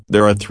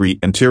There are 3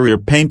 interior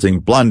painting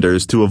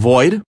blunders to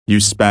avoid.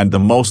 You spend the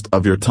most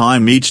of your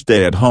time each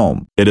day at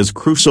home. It is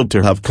crucial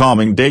to have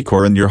calming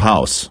decor in your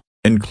house,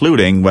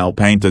 including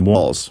well-painted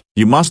walls.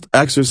 You must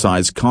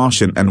exercise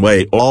caution and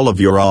weigh all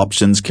of your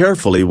options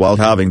carefully while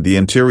having the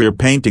interior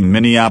painting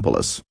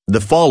Minneapolis.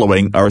 The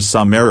following are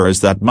some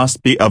errors that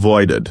must be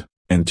avoided.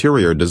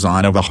 Interior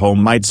design of a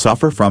home might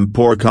suffer from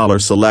poor color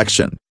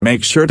selection.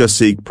 Make sure to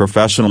seek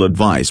professional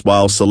advice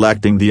while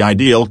selecting the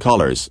ideal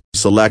colors.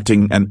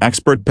 Selecting an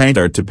expert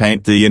painter to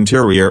paint the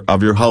interior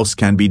of your house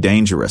can be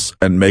dangerous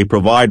and may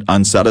provide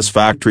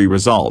unsatisfactory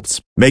results.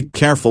 Make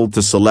careful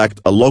to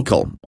select a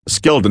local,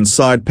 skilled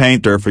inside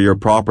painter for your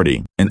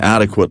property.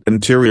 Inadequate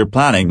interior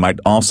planning might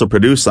also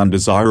produce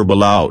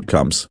undesirable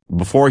outcomes.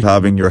 Before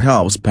having your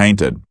house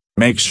painted,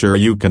 make sure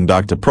you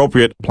conduct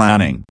appropriate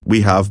planning.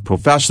 We have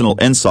professional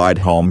inside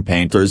home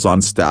painters on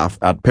staff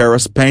at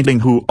Paris Painting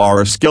who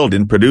are skilled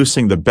in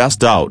producing the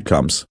best outcomes.